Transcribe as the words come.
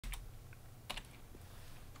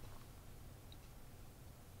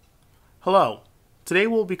Hello, today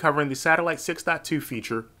we'll be covering the Satellite 6.2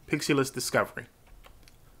 feature, Pixie-Less Discovery.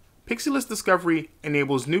 Pixie-Less Discovery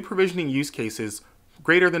enables new provisioning use cases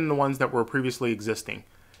greater than the ones that were previously existing.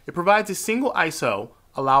 It provides a single ISO,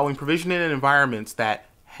 allowing provisioning in environments that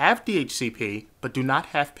have DHCP but do not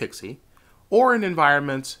have Pixie, or in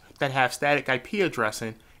environments that have static IP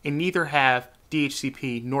addressing and neither have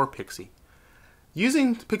DHCP nor Pixie.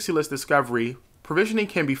 Using Pixie-Less Discovery, provisioning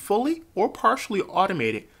can be fully or partially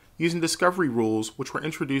automated using discovery rules which were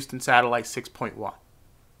introduced in Satellite 6.1.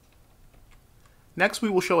 Next, we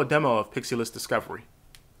will show a demo of Pixie-Less Discovery.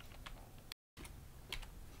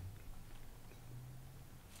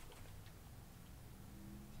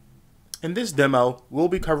 In this demo, we'll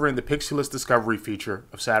be covering the Pixie-Less Discovery feature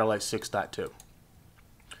of Satellite 6.2.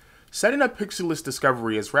 Setting up Pixie-Less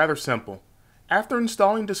Discovery is rather simple. After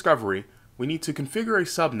installing Discovery, we need to configure a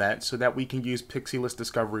subnet so that we can use Pixie-Less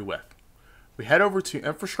Discovery with. We head over to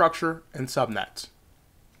Infrastructure and Subnets.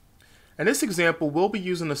 In this example, we'll be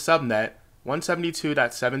using the subnet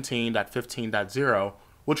 172.17.15.0,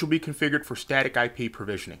 which will be configured for static IP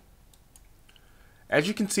provisioning. As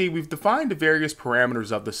you can see, we've defined the various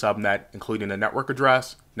parameters of the subnet, including the network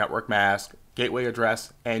address, network mask, gateway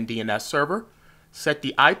address, and DNS server, set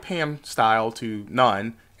the IPAM style to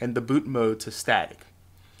none, and the boot mode to static.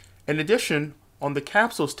 In addition, on the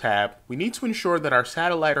Capsules tab, we need to ensure that our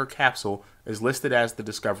satellite or capsule is listed as the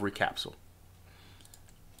Discovery capsule.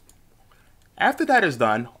 After that is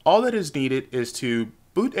done, all that is needed is to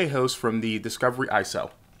boot a host from the Discovery ISO.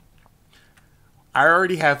 I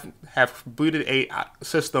already have booted a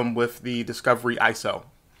system with the Discovery ISO.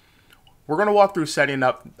 We're going to walk through setting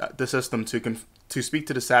up the system to speak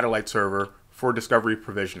to the satellite server for Discovery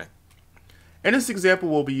provisioning. In this example,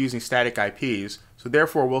 we'll be using static IPs, so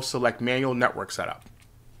therefore we'll select manual network setup.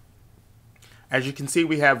 As you can see,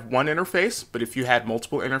 we have one interface, but if you had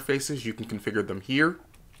multiple interfaces, you can configure them here.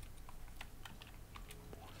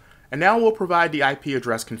 And now we'll provide the IP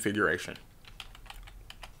address configuration.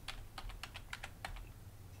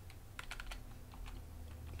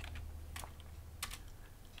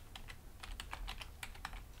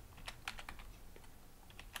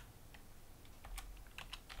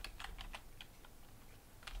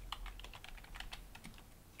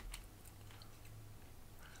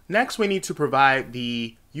 Next, we need to provide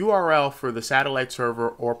the URL for the satellite server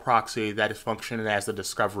or proxy that is functioning as the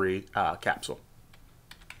Discovery capsule.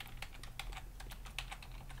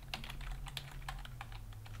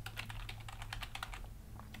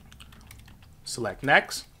 Select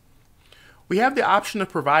Next. We have the option of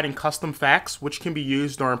providing custom facts, which can be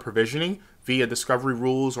used during provisioning via Discovery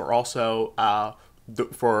rules or also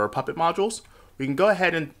for Puppet modules. We can go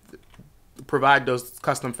ahead and provide those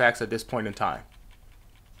custom facts at this point in time.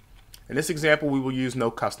 In this example, we will use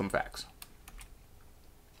no custom facts.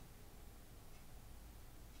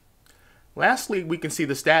 Lastly, we can see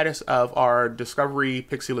the status of our Discovery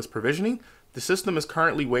Pixie-Less provisioning. The system is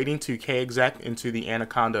currently waiting to kexec into the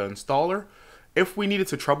Anaconda installer. If we needed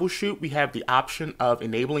to troubleshoot, we have the option of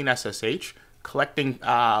enabling SSH, collecting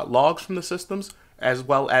logs from the systems, as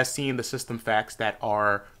well as seeing the system facts that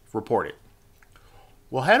are reported.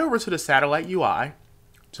 We'll head over to the satellite UI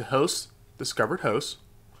to Hosts, Discovered Hosts,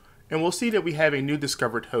 and we'll see that we have a new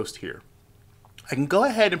discovered host here. I can go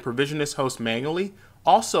ahead and provision this host manually.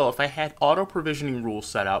 Also, if I had auto provisioning rules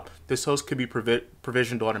set up, this host could be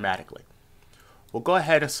provisioned automatically. We'll go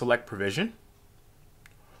ahead and select provision.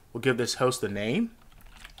 We'll give this host a name.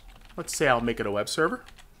 Let's say I'll make it a web server.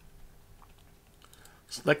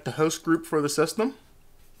 Select the host group for the system.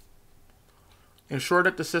 Ensure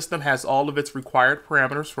that the system has all of its required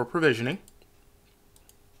parameters for provisioning.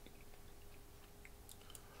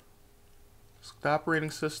 The operating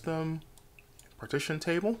system, partition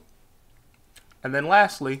table, and then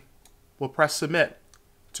lastly, we'll press submit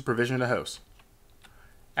to provision the host.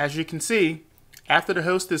 As you can see, after the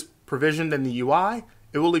host is provisioned in the UI,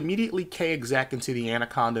 it will immediately kexec into the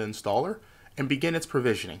Anaconda installer and begin its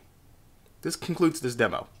provisioning. This concludes this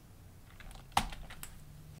demo.